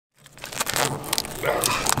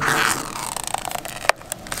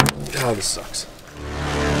God, this sucks.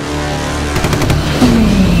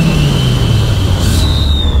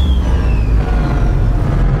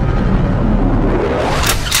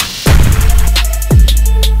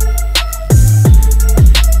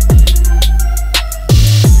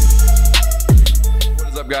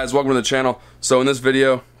 Guys, welcome to the channel. So in this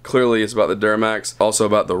video, clearly it's about the Duramax, also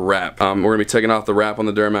about the wrap. We're gonna be taking off the wrap on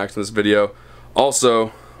the Duramax in this video.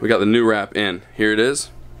 Also, we got the new wrap in. Here it is.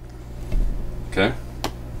 Okay.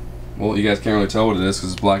 Well, you guys can't really tell what it is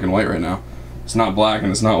because it's black and white right now. It's not black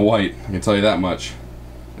and it's not white. I can tell you that much.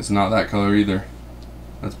 It's not that color either.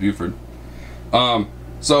 That's Buford.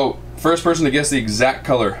 So first person to guess the exact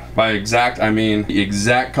color. By exact, I mean the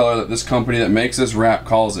exact color that this company that makes this wrap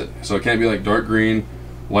calls it. So it can't be like dark green,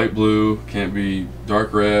 light blue, can't be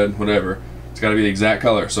dark red, whatever. It's got to be the exact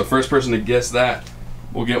color. So first person to guess that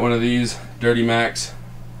will get one of these Dirty Max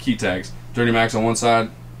key tags. Dirty Max on one side,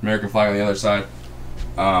 American flag on the other side.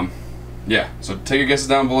 Yeah, so take your guesses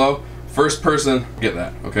down below. First person, get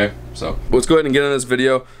that, okay? So let's go ahead and get into this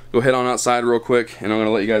video. Go head on outside real quick, and I'm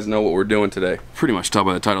gonna let you guys know what we're doing today. Pretty much tell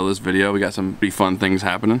by the title of this video, we got some pretty fun things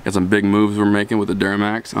happening. Got some big moves we're making with the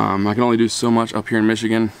Duramax. I can only do so much up here in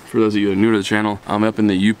Michigan. For those of you who are new to the channel, I'm up in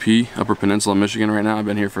the UP, Upper Peninsula, Michigan right now. I've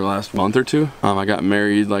been here for the last month or two. I got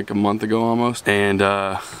married like a month ago almost, and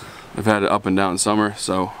I've had it up and down summer,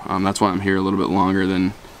 so that's why I'm here a little bit longer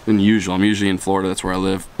than usual. I'm usually in Florida, that's where I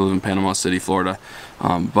live. I live in Panama City, Florida.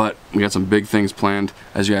 But we got some big things planned,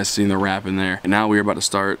 as you guys seen the wrap in there. And now we're about to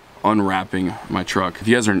start unwrapping my truck. If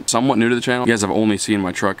you guys are somewhat new to the channel, you guys have only seen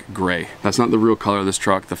my truck gray. That's not the real color of this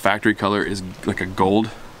truck. The factory color is like a gold.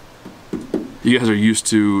 You guys are used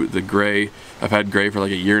to the gray. I've had gray for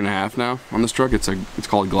like a year and a half now on this truck. It's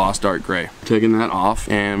called gloss dark gray. Taking that off,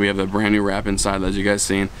 and we have the brand new wrap inside, as you guys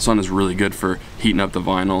seen. This one is really good for heating up the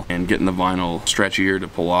vinyl and getting the vinyl stretchier to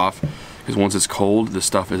pull off. Because once it's cold, this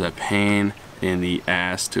stuff is a pain in the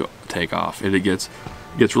ass to take off. It gets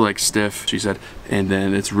really like stiff, she said, and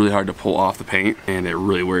then it's really hard to pull off the paint, and it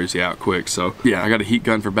really wears you out quick. So yeah, I got a heat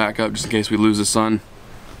gun for backup just in case we lose the sun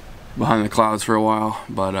behind the clouds for a while.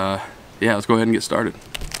 But yeah, let's go ahead and get started.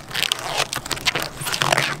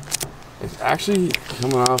 It's actually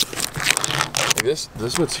coming off like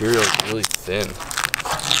this material is really thin,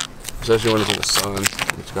 especially when it's in the sun.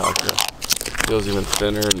 It feels even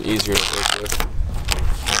thinner and easier to work with.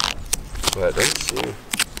 But let's see.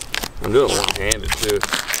 I'm doing it one-handed too.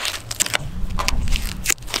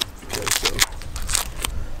 Okay, so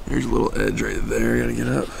there's a little edge right there. I gotta get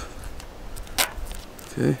up.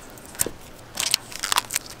 Okay.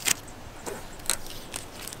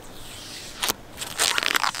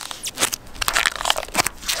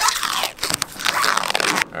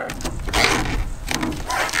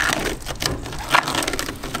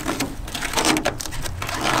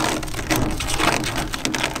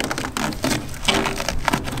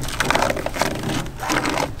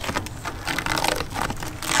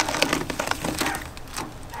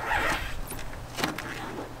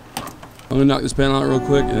 I'm gonna knock this panel out real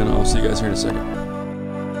quick, and then I'll see you guys here in a second.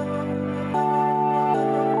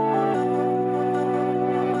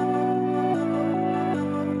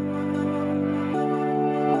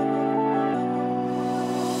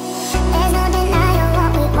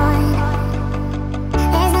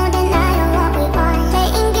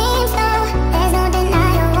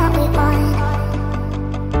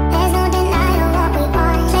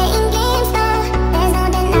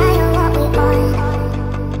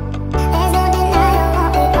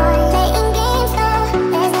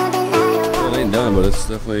 But it's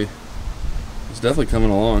definitely coming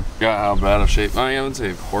along. Got how bad of shape. I wouldn't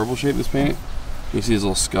say horrible shape this paint. You see these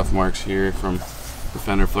little scuff marks here from the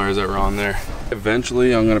fender flares that were on there.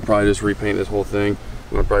 Eventually, I'm gonna probably just repaint this whole thing.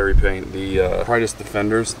 I'm gonna probably repaint the probably just the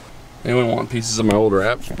fenders. Anyone want pieces of my old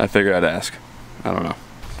wrap? I figured I'd ask. I don't know.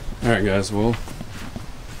 All right, guys. Well,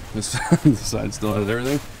 this side still has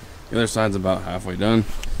everything. The other side's about halfway done.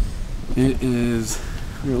 It is.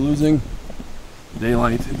 We're losing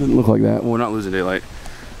daylight. It didn't look like that. Well, we're not losing daylight,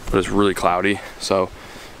 but it's really cloudy, so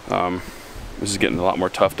this is getting a lot more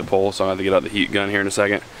tough to pull, so I have to get out the heat gun here in a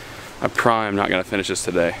second. I probably am not going to finish this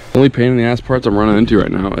today. The only pain in the ass parts I'm running into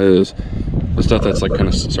right now is the stuff that's like kind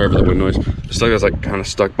of, sorry for the wind noise, the stuff that's like kind of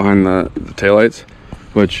stuck behind the taillights,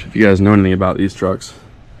 which if you guys know anything about these trucks,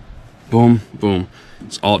 boom, boom,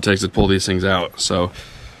 it's all it takes to pull these things out. So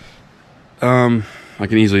I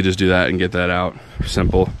can easily just do that and get that out.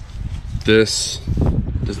 Simple. This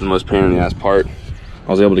is the most pain in the ass part.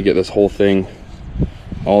 I was able to get this whole thing,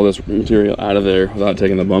 all this material out of there without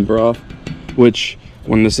taking the bumper off, which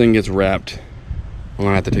when this thing gets wrapped, I'm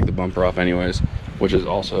gonna have to take the bumper off anyways, which is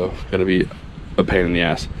also gonna be a pain in the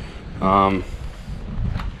ass.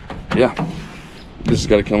 yeah, this has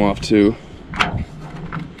got to come off too.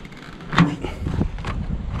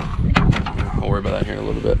 I'll worry about that here in a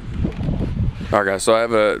little bit. Alright guys, so I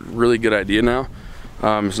have a really good idea now.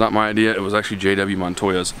 It's not my idea, it was actually JW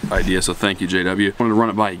Montoya's idea, so thank you JW. I wanted to run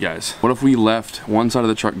it by you guys. What if we left one side of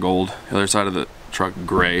the truck gold, the other side of the truck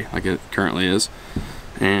gray, like it currently is,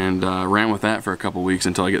 and ran with that for a couple weeks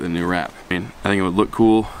until I get the new wrap. I mean, I think it would look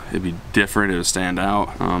cool, it'd be different, it would stand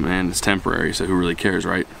out, and it's temporary, so who really cares,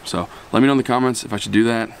 right? So let me know in the comments if I should do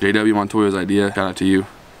that. JW Montoya's idea, shout out to you.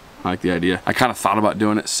 I like the idea. I kind of thought about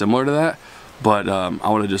doing it similar to that, but I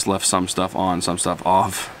would have just left some stuff on, some stuff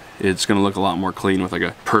off. It's gonna look a lot more clean with like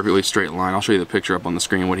a perfectly straight line. I'll show you the picture up on the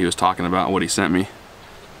screen, what he was talking about, what he sent me.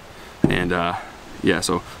 And yeah,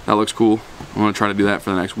 so that looks cool. I'm gonna try to do that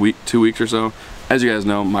for the next week, 2 weeks or so. As you guys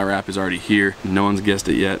know, my wrap is already here. No one's guessed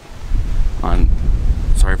it yet.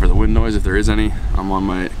 Sorry for the wind noise if there is any. I'm on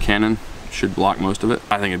my Canon, should block most of it.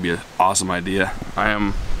 I think it'd be an awesome idea. I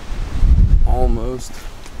am almost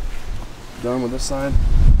done with this side.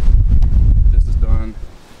 This is done.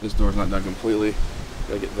 This door's not done completely.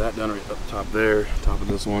 Gotta get that done right up top there, top of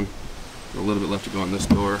this one. A little bit left to go on this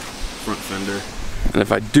door, front fender. And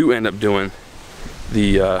if I do end up doing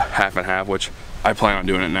the half and half, which I plan on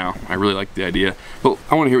doing it now, I really like the idea, but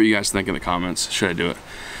I want to hear what you guys think in the comments. Should I do it?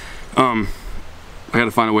 I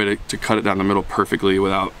gotta find a way to cut it down the middle perfectly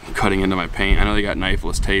without cutting into my paint. I know they got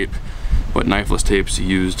knifeless tape, but knifeless tape's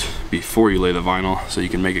used before you lay the vinyl, so you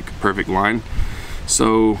can make a perfect line.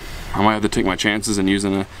 So I might have to take my chances and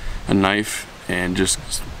using a knife and just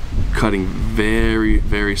cutting very,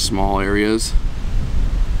 very small areas.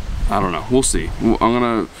 I don't know, we'll see. I'm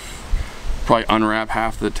gonna probably unwrap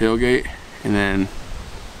half the tailgate, and then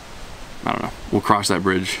I don't know, we'll cross that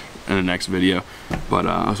bridge in the next video. But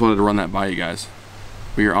I just wanted to run that by you guys.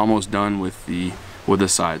 We are almost done with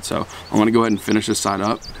this side, so I'm gonna go ahead and finish this side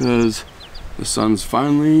up because the sun's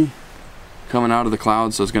finally coming out of the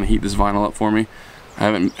clouds, so it's gonna heat this vinyl up for me. I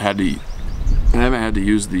haven't had to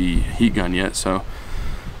use the heat gun yet, so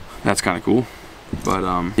that's kind of cool. But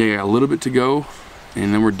yeah, a little bit to go,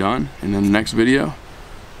 and then we're done. And then the next video,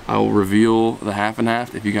 I will reveal the half and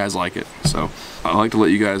half if you guys like it. So I like to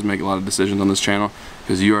let you guys make a lot of decisions on this channel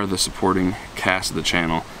because you are the supporting cast of the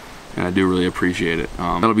channel, and I do really appreciate it.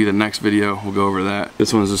 That'll be the next video. We'll go over that.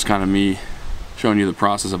 This one's just kind of me showing you the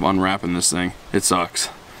process of unwrapping this thing. It sucks.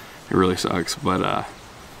 It really sucks, but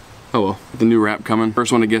oh well, with the new wrap coming.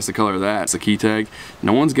 First one to guess the color of that, it's the key tag.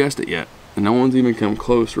 No one's guessed it yet, and no one's even come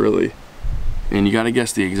close really. And you gotta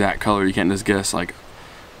guess the exact color. You can't just guess like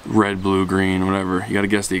red, blue, green, whatever. You gotta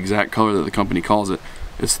guess the exact color that the company calls it.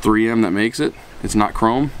 It's 3M that makes it. It's not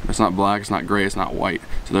chrome, it's not black, it's not gray, it's not white.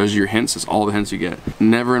 So those are your hints, it's all the hints you get.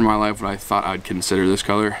 Never in my life would I thought I'd consider this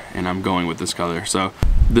color, and I'm going with this color. So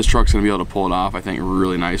this truck's gonna be able to pull it off, I think,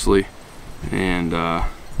 really nicely. And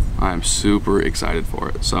I'm super excited for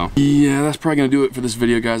it. So yeah, that's probably gonna do it for this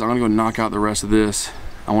video, guys. I'm gonna go knock out the rest of this.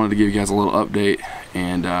 I wanted to give you guys a little update,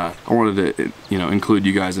 and I wanted to, you know, include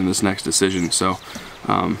you guys in this next decision. So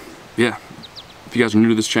yeah, if you guys are new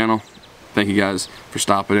to this channel, thank you guys for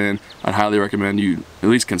stopping in. I'd highly recommend you at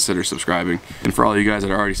least consider subscribing. And for all you guys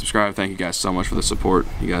that are already subscribed, thank you guys so much for the support.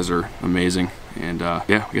 You guys are amazing. And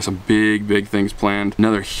yeah, we got some big things planned.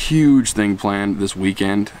 Another huge thing planned this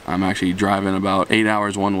weekend. I'm actually driving about 8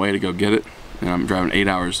 hours one way to go get it, and I'm driving 8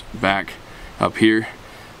 hours back up here.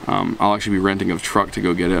 I'll actually be renting a truck to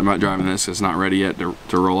go get it. I'm not driving this, it's not ready yet to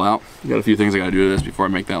roll out. Got a few things I gotta do to this before I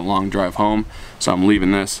make that long drive home, so I'm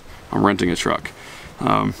leaving this. I'm renting a truck.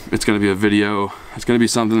 It's gonna be a video. It's gonna be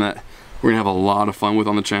something that we're gonna have a lot of fun with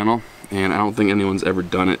on the channel, and I don't think anyone's ever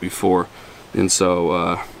done it before. And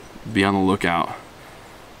so be on the lookout.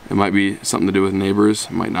 It might be something to do with neighbors,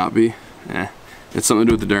 it might not be. It's something to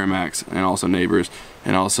do with the Duramax, and also neighbors,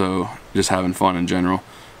 and also just having fun in general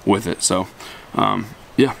with it. So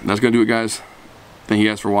yeah, that's gonna do it, guys. Thank you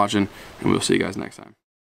guys for watching, and we'll see you guys next time.